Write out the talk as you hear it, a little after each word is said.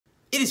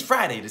It is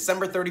Friday,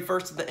 December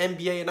 31st of the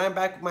NBA, and I'm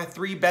back with my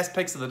 3 best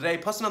picks of the day,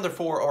 plus another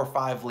 4 or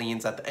 5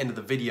 leans at the end of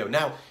the video.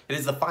 Now, it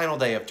is the final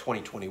day of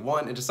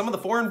 2021, and to some of the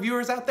foreign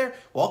viewers out there,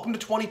 welcome to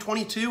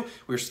 2022.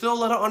 We're still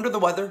a little under the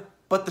weather,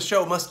 but the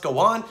show must go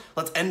on.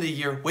 Let's end the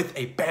year with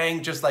a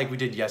bang, just like we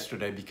did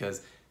yesterday,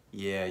 because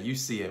yeah, you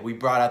see it. We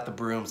brought out the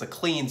brooms, a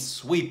clean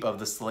sweep of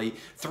the slate,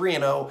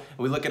 3-0.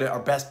 We look at it,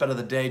 our best bet of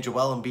the day,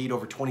 Joel Embiid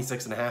over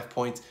 26.5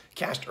 points,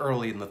 cashed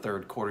early in the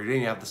third quarter. He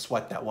didn't have to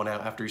sweat that one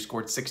out after he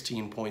scored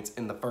 16 points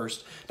in the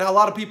first. Now, a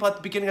lot of people at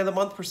the beginning of the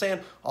month were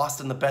saying,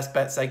 Austin, the best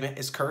bet segment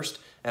is cursed.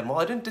 And while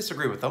I didn't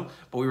disagree with them,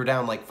 but we were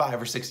down like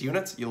 5 or 6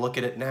 units. You look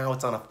at it now,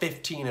 it's on a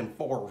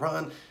 15-4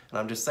 run. And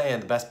I'm just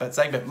saying, the best bet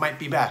segment might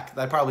be back.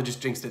 I probably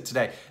just jinxed it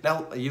today.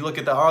 Now, you look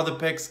at the other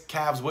picks,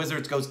 Cavs,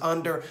 Wizards goes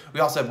under.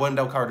 We also have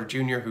Wendell Carter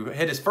Jr., who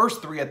hit his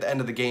first 3 at the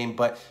end of the game,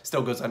 but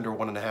still goes under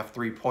 1.5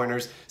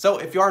 3-pointers. So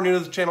if you are new to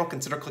the channel,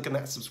 consider clicking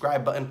that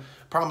subscribe button.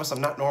 Promise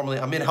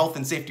I'm in health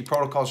and safety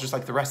protocols just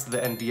like the rest of the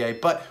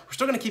NBA, but we're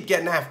still going to keep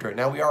getting after it.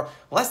 Now, we are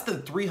less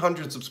than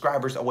 300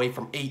 subscribers away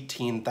from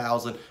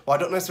 18,000. Well, I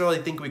don't necessarily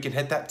think we can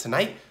hit that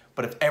tonight,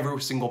 but if every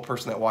single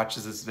person that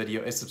watches this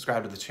video is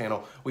subscribed to the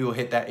channel, we will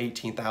hit that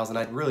 18,000.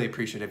 I'd really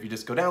appreciate it if you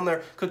just go down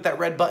there, click that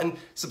red button,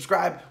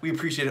 subscribe. We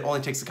appreciate it. It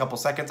only takes a couple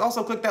seconds.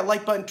 Also, click that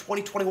like button.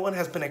 2021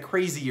 has been a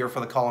crazy year for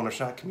the Call on a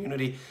Shot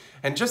community.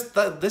 And just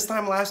this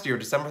time last year,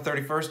 December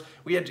 31st,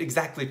 we had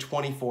exactly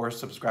 24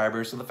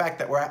 subscribers. So the fact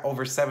that we're at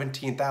over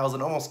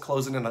 17,000, almost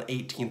closing in on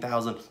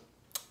 18,000,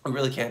 we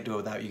really can't do it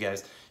without you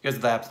guys. You guys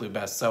are the absolute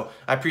best. So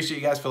I appreciate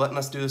you guys for letting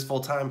us do this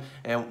full time,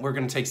 and we're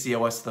going to take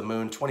COS to the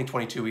moon.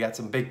 2022, we got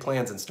some big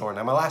plans in store.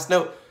 Now, my last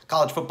note,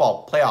 college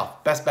football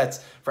playoff. Best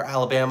bets for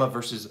Alabama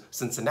versus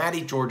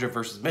Cincinnati, Georgia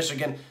versus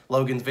Michigan.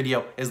 Logan's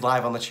video is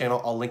live on the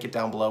channel. I'll link it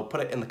down below.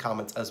 Put it in the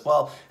comments as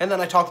well. And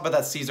then I talked about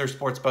that Caesar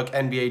Sportsbook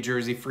NBA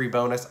jersey free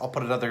bonus. I'll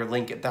put another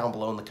link down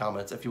below in the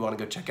comments if you want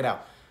to go check it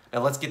out.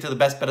 Now, let's get to the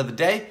best bet of the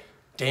day.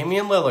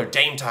 Damian Lillard,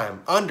 Dame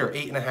time, under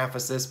 8.5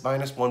 assists,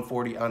 minus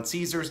 140 on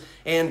Caesars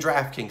and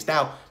DraftKings.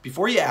 Now,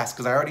 before you ask,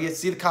 because I already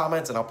see the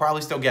comments and I'll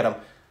probably still get them,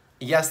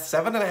 yes,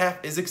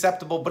 7.5 is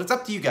acceptable, but it's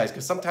up to you guys,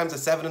 because sometimes a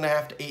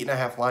 7.5 to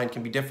 8.5 line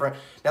can be different.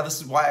 Now,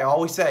 this is why I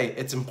always say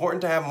it's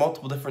important to have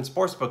multiple different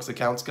sportsbooks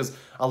accounts, because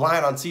a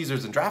line on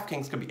Caesars and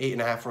DraftKings could be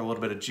 8.5 for a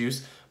little bit of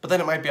juice, but then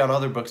it might be on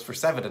other books for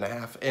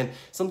 7.5. And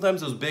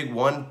sometimes those big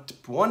one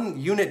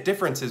unit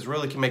differences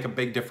really can make a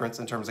big difference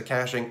in terms of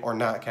cashing or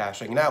not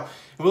cashing. Now,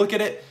 if we look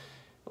at it,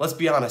 let's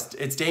be honest,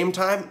 it's Dame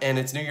time and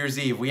it's New Year's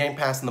Eve. We ain't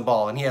passing the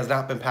ball, and he has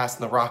not been passing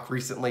the rock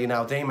recently.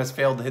 Now, Dame has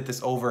failed to hit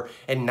this over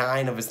in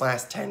 9 of his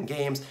last 10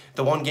 games.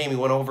 The one game he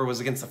went over was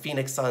against the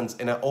Phoenix Suns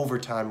in an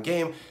overtime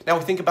game. Now,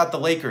 we think about the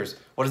Lakers.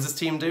 What does this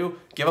team do?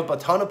 Give up a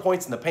ton of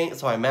points in the paint,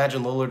 so I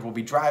imagine Lillard will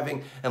be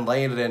driving and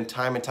laying it in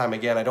time and time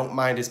again. I don't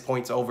mind his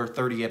points over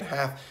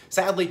 30.5.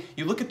 Sadly,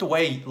 you look at the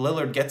way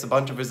Lillard gets a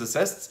bunch of his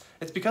assists,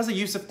 it's because of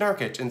Jusuf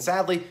Nurkic, and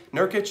sadly,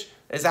 Nurkic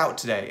is out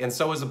today, and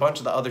so is a bunch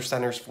of the other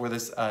centers for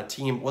this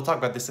team. We'll talk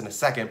about this in a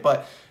second,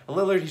 but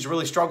Lillard, he's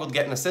really struggled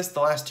getting assists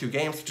the last 2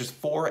 games, just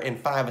 4 and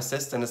 5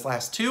 assists in his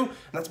last 2, and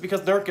that's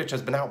because Nurkic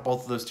has been out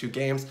both of those 2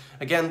 games.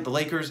 Again, the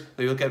Lakers,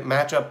 they look at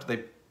matchup,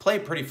 they play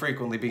pretty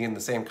frequently being in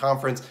the same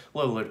conference.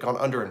 Lillard gone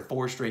under in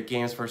 4 straight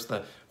games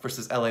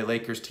versus LA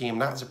Lakers team,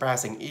 not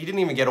surpassing. He didn't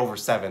even get over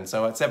 7,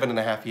 so at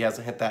 7.5, he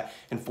hasn't hit that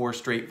in 4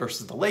 straight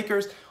versus the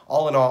Lakers.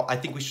 All in all, I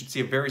think we should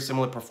see a very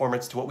similar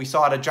performance to what we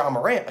saw out of John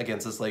Morant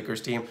against this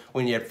Lakers team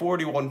when he had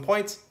 41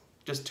 points,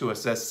 just 2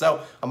 assists.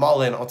 So I'm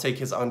all in. I'll take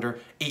his under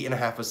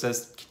 8.5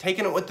 assists.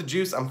 Taking it with the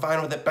juice, I'm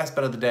fine with it. Best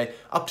bet of the day.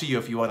 Up to you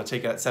if you want to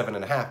take it at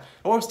 7.5. And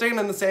we're staying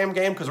in the same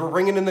game because we're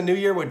ringing in the new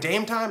year with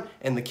Dame time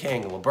and the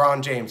King,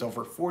 LeBron James,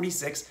 over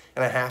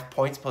 46.5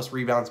 points plus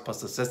rebounds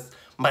plus assists,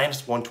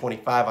 minus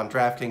 125 on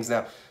DraftKings.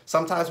 Now,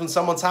 sometimes when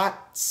someone's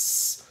hot,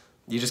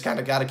 you just kind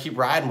of got to keep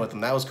riding with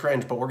them. That was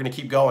cringe, but we're going to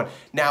keep going.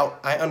 Now,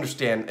 I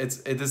understand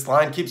this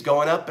line keeps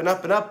going up and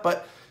up and up,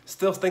 but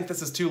still think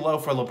this is too low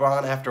for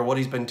LeBron after what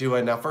he's been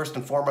doing. Now, first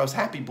and foremost,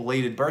 happy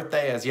belated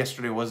birthday, as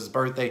yesterday was his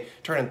birthday,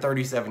 turning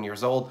 37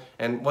 years old.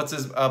 And what's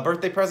his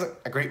birthday present?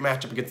 A great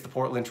matchup against the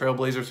Portland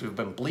Trailblazers, who've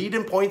been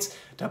bleeding points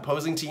to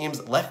opposing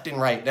teams left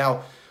and right.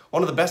 Now,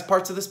 one of the best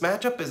parts of this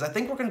matchup is I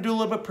think we're going to do a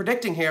little bit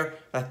predicting here.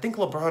 And I think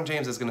LeBron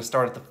James is going to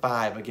start at the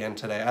 5 again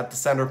today at the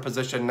center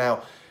position.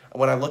 Now,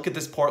 when I look at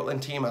this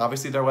Portland team,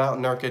 obviously they're without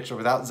Nurkic or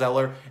without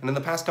Zeller, and in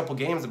the past couple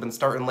games, I've been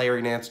starting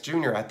Larry Nance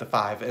Jr. at the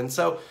 5. And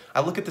so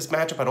I look at this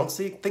matchup, I don't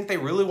think they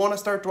really want to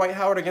start Dwight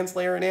Howard against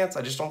Larry Nance.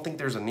 I just don't think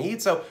there's a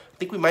need. So I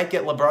think we might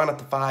get LeBron at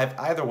the 5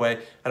 either way.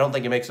 I don't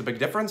think it makes a big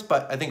difference,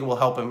 but I think it will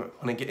help him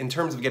in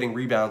terms of getting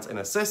rebounds and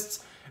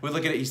assists. We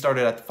look at it, he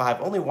started at the 5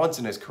 only once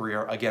in his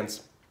career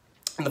against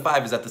And the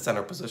 5 is at the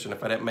center position,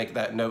 if I didn't make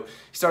that note.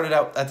 He started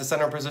out at the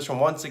center position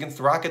once against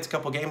the Rockets a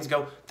couple games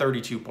ago,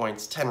 32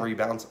 points, 10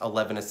 rebounds,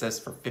 11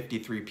 assists for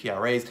 53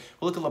 PRAs.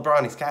 We'll look at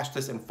LeBron. He's cashed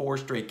this in 4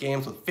 straight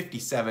games with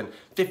 57,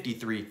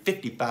 53,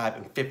 55,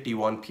 and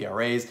 51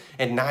 PRAs.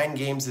 And 9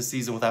 games this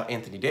season without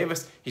Anthony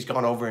Davis. He's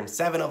gone over in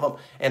 7 of them,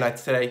 and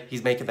today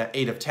he's making that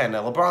 8 of 10.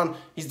 Now, LeBron,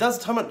 he does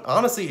a ton of,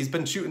 honestly, he's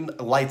been shooting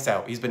lights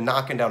out. He's been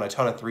knocking down a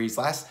ton of threes.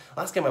 Last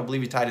game, I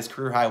believe he tied his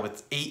career high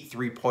with 8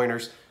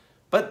 3-pointers.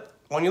 But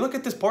when you look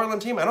at this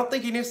Portland team, I don't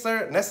think he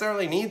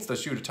necessarily needs to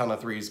shoot a ton of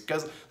threes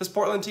because this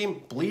Portland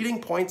team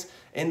bleeding points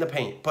in the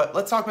paint. But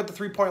let's talk about the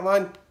three-point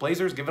line.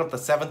 Blazers giving up the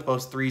 7th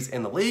most threes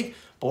in the league.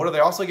 But what are they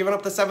also giving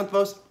up the 7th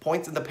most?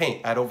 Points in the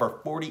paint at over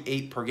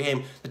 48 per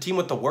game. The team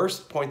with the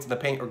worst points in the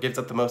paint or gives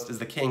up the most is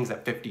the Kings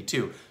at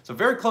 52. So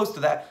very close to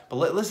that. But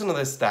listen to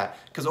this stat.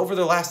 Because over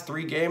the last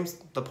 3 games,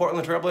 the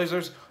Portland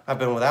Trailblazers have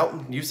been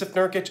without Jusuf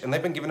Nurkic, and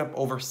they've been giving up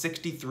over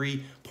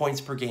 63 points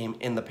per game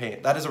in the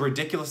paint. That is a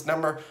ridiculous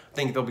number. I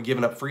think they'll be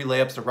giving up free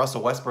layups to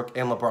Russell Westbrook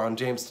and LeBron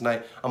James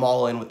tonight. I'm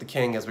all in with the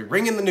King as we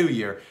ring in the new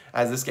year,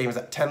 as this game is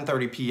at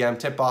 10:30 p.m.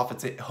 tip-off.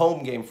 It's a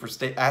home game for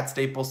at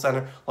Staples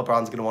Center.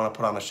 LeBron's going to want to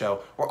put on a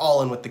show. We're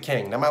all in with the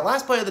King. Now, my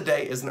last play of the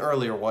day is an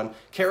earlier one.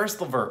 Caris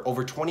LeVert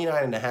over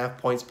 29.5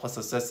 points plus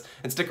assists.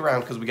 And stick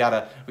around because we got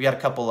a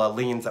couple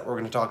leans that we're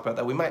going to talk about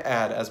that we might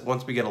add as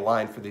once we get a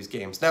line for these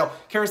games. Now,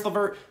 Caris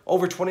LeVert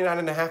over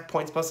 29.5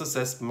 points plus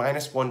assists,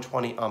 minus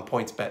 120 on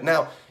points bet.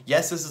 Now,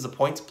 yes, this is a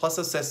points plus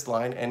assist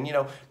line, and you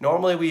know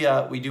normally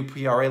we do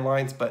PRA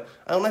lines, but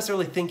I don't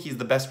necessarily think he's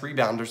the best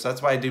rebounder, so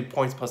that's why I do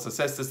points plus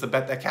assists. This is the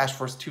bet that cashed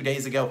for us 2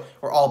 days ago.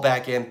 We're all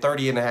back in.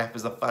 30.5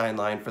 is a fine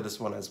line for this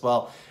one as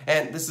well,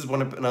 and this is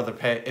another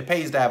pay. It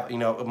pays to have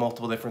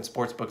multiple different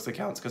sportsbooks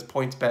accounts because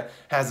PointsBet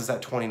has us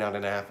at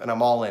 29.5, and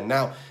I'm all in.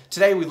 Now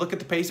today we look at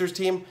the Pacers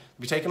team.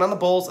 We'll be taking on the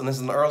Bulls, and this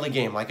is an early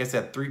game. Like I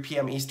said, 3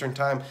 p.m. Eastern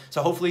time.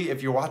 So hopefully,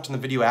 if you're watching the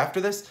video after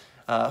this,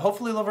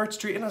 hopefully LeVert's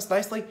treating us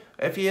nicely.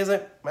 If he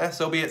isn't,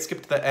 so be it.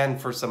 Skip to the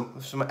end for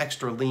some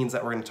extra leans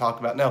that we're going to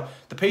talk about. Now,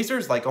 the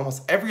Pacers, like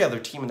almost every other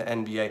team in the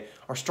NBA,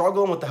 are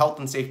struggling with the health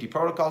and safety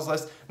protocols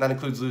list, and that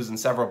includes losing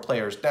several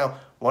players. Now,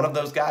 one of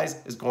those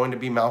guys is going to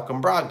be Malcolm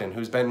Brogdon,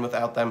 who's been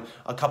without them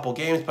a couple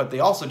games, but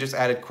they also just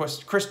added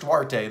Chris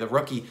Duarte, the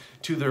rookie,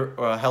 to their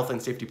health and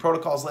safety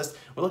protocols list.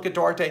 We look at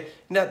Duarte.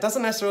 Now,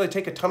 doesn't necessarily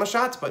take a ton of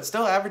shots, but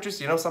still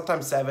averages,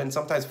 sometimes 7,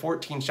 sometimes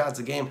 14 shots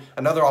a game.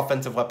 Another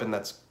offensive weapon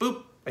that's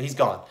boop. He's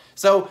gone.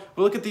 So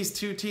we look at these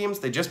two teams.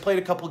 They just played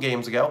a couple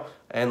games ago,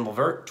 and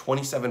LeVert,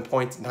 27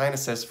 points, 9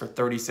 assists for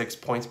 36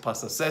 points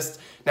plus assists.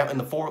 Now, in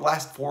the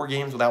last 4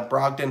 games without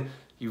Brogdon,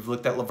 you've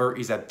looked at LeVert.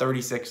 He's at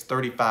 36,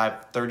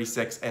 35,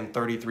 36, and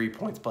 33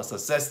 points plus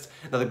assists.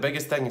 Now, the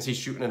biggest thing is he's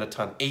shooting it a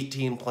ton.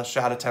 18 plus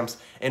shot attempts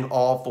in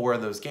all 4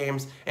 of those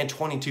games, and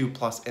 22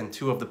 plus in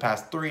 2 of the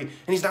past 3. And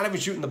he's not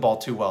even shooting the ball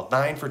too well.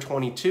 9 for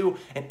 22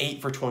 and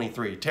 8 for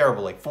 23.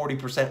 Terrible, like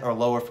 40% or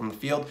lower from the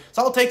field.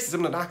 So all it takes is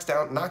him to knock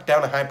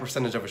down a high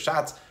percentage of his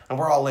shots, and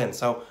we're all in.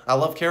 So I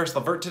love Caris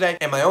LeVert today,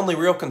 and my only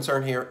real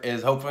concern here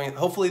is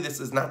hopefully this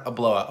is not a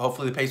blowout.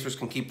 Hopefully the Pacers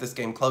can keep this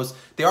game close.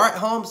 They are at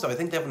home, so I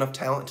think they have enough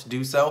talent to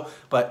do so,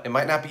 but it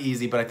might not be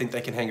easy, but I think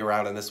they can hang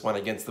around in this one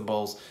against the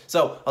Bulls.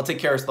 So I'll take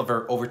Caris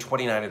LeVert over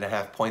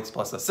 29.5 points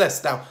plus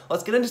assists. Now,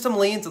 let's get into some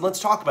leans and let's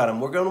talk about them.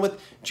 We're going with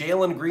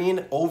Jalen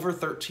Green over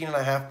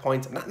 13.5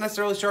 points. I'm not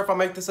necessarily sure if I'll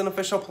make this an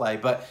official play,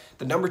 but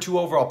the number 2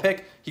 overall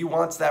pick, he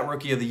wants that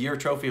Rookie of the Year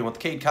trophy, and with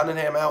Cade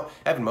Cunningham out,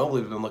 Evan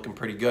Mobley's been looking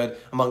pretty good,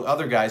 among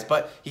other guys,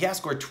 but he has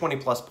scored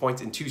 20-plus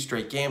points in 2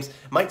 straight games.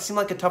 Might seem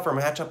like a tougher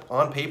matchup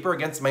on paper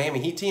against the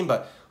Miami Heat team,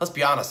 but let's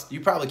be honest,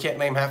 you probably can't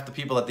name half the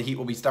people that the Heat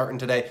will be starting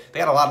today.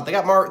 They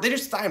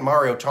just signed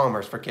Mario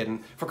Chalmers for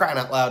crying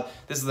out loud.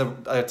 This is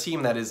a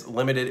team that is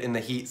limited in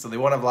the Heat, so they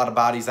won't have a lot of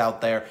bodies out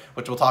there,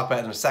 which we'll talk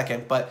about in a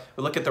second. But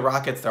we look at the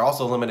Rockets, they're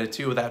also limited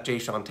too without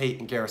Jayshawn Tate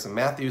and Garrison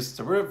Matthews.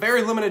 So we're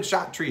very limited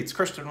shot treats.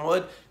 Christian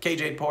Wood,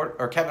 Kevin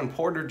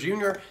Porter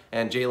Jr.,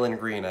 and Jalen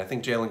Green. I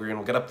think Jalen Green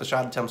will get up the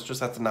shot attempts,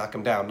 just have to knock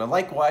him down. Now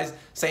likewise,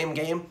 same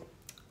game,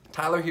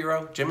 Tyler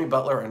Hero, Jimmy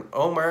Butler, and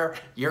Omer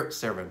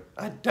Yurtseven.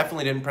 I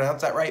definitely didn't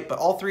pronounce that right, but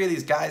all 3 of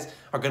these guys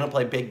are going to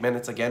play big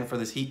minutes again for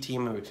this Heat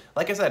team who,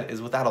 like I said,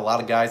 is without a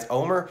lot of guys.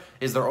 Omer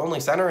is their only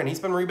center, and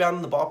he's been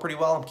rebounding the ball pretty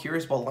well. I'm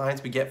curious what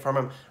lines we get from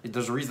him.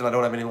 There's a reason I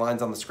don't have any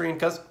lines on the screen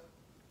because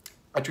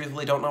I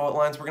truthfully don't know what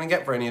lines we're going to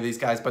get for any of these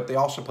guys, but they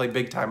all should play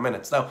big-time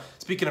minutes. Now,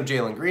 speaking of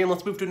Jalen Green,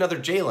 let's move to another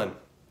Jalen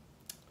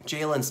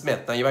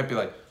Smith. Now, you might be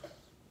like,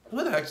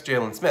 who the heck's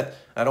Jalen Smith?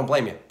 I don't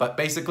blame you. But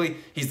basically,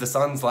 he's the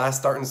Suns' last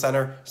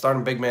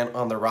starting big man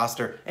on their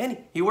roster. And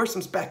he wears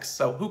some specs,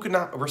 so who could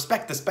not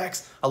respect the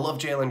specs? I love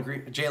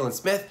Jalen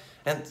Smith.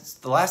 And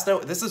the last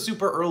note, this is a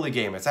super early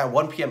game. It's at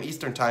 1 p.m.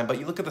 Eastern time, but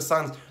you look at the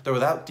Suns, they're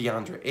without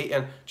DeAndre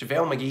Ayton,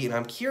 JaVale McGee, and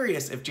I'm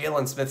curious if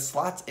Jalen Smith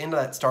slots into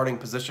that starting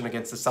position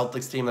against the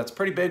Celtics team that's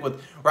pretty big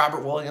with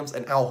Robert Williams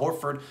and Al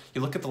Horford.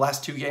 You look at the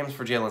last 2 games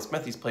for Jalen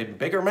Smith, he's played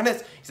bigger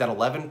minutes. He's at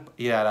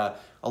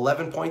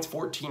 11 points,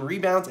 14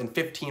 rebounds, and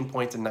 15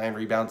 points and 9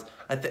 rebounds.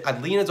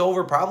 I'd lean his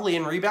over probably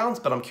in rebounds,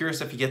 but I'm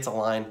curious if he gets a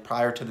line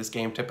prior to this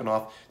game tipping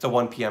off. It's a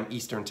 1 p.m.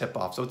 Eastern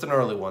tip-off, so it's an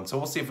early one. So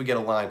we'll see if we get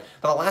a line.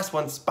 Now the last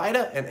one,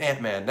 Spida and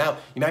Ant-Man. Now,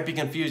 you might be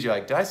confused. You're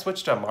like, did I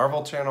switch to a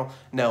Marvel channel?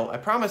 No, I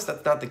promise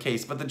that's not the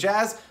case. But the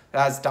Jazz,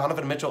 as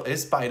Donovan Mitchell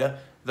is Spida,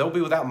 they'll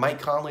be without Mike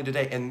Conley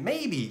today and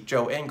maybe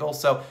Joe Ingles.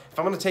 So if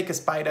I'm going to take a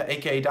Spida,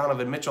 a.k.a.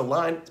 Donovan Mitchell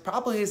line, it's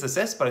probably his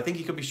assist, but I think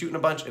he could be shooting a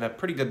bunch in a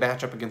pretty good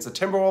matchup against the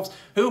Timberwolves,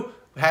 who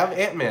have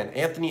Ant-Man,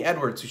 Anthony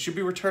Edwards, who should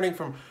be returning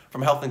from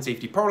health and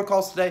safety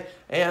protocols today.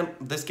 And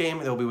this game,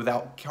 they'll be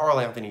without Karl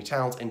Anthony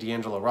Towns and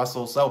D'Angelo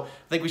Russell. So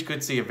I think we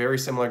could see a very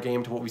similar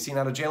game to what we've seen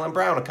out of Jaylen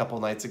Brown a couple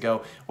nights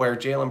ago, where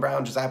Jaylen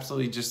Brown just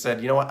absolutely just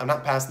said, you know what, I'm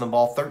not passing the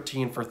ball,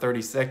 13 for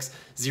 36,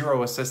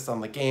 0 assists on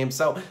the game.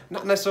 So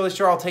not necessarily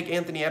sure I'll take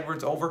Anthony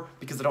Edwards over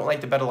because I don't like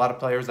to bet a lot of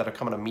players that are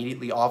coming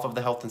immediately off of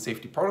the health and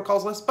safety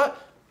protocols list,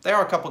 but there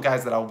are a couple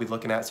guys that I will be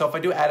looking at. So if I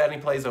do add any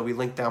plays, they'll be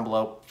linked down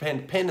below,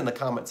 pinned in the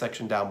comment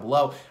section down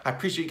below. I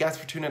appreciate you guys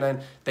for tuning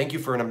in. Thank you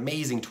for an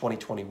amazing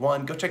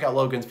 2021. Go check out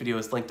Logan's video.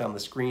 It's linked on the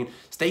screen.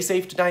 Stay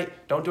safe tonight.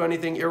 Don't do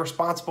anything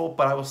irresponsible,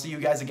 but I will see you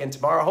guys again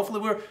tomorrow.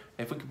 Hopefully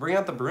if we could bring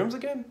out the brooms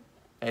again,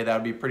 hey, that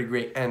would be a pretty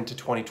great end to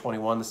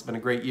 2021. This has been a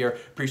great year.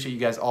 Appreciate you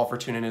guys all for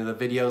tuning into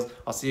the videos.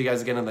 I'll see you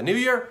guys again in the new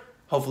year,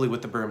 hopefully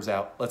with the brooms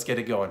out. Let's get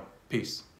it going. Peace.